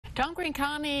Tom Green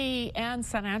County and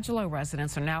San Angelo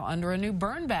residents are now under a new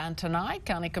burn ban tonight.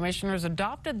 County commissioners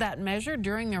adopted that measure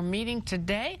during their meeting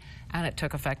today, and it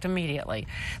took effect immediately.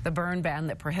 The burn ban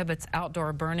that prohibits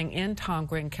outdoor burning in Tom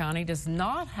Green County does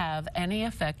not have any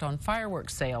effect on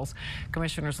fireworks sales.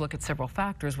 Commissioners look at several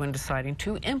factors when deciding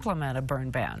to implement a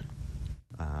burn ban.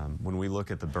 When we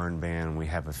look at the burn ban, we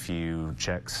have a few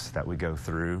checks that we go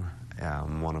through.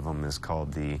 One of them is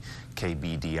called the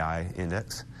KBDI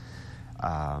index.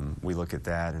 We look at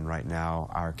that, and right now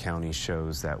our county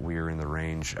shows that we are in the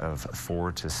range of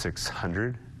 400 to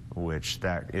 600, which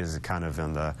that is kind of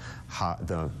in the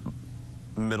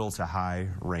middle to high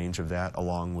range of that,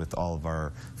 along with all of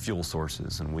our fuel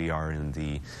sources, and we are in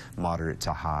the moderate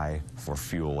to high for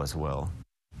fuel as well.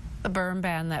 The burn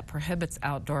ban that prohibits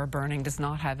outdoor burning does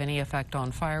not have any effect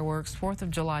on fireworks. 4th of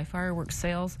July fireworks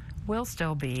sales will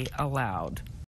still be allowed.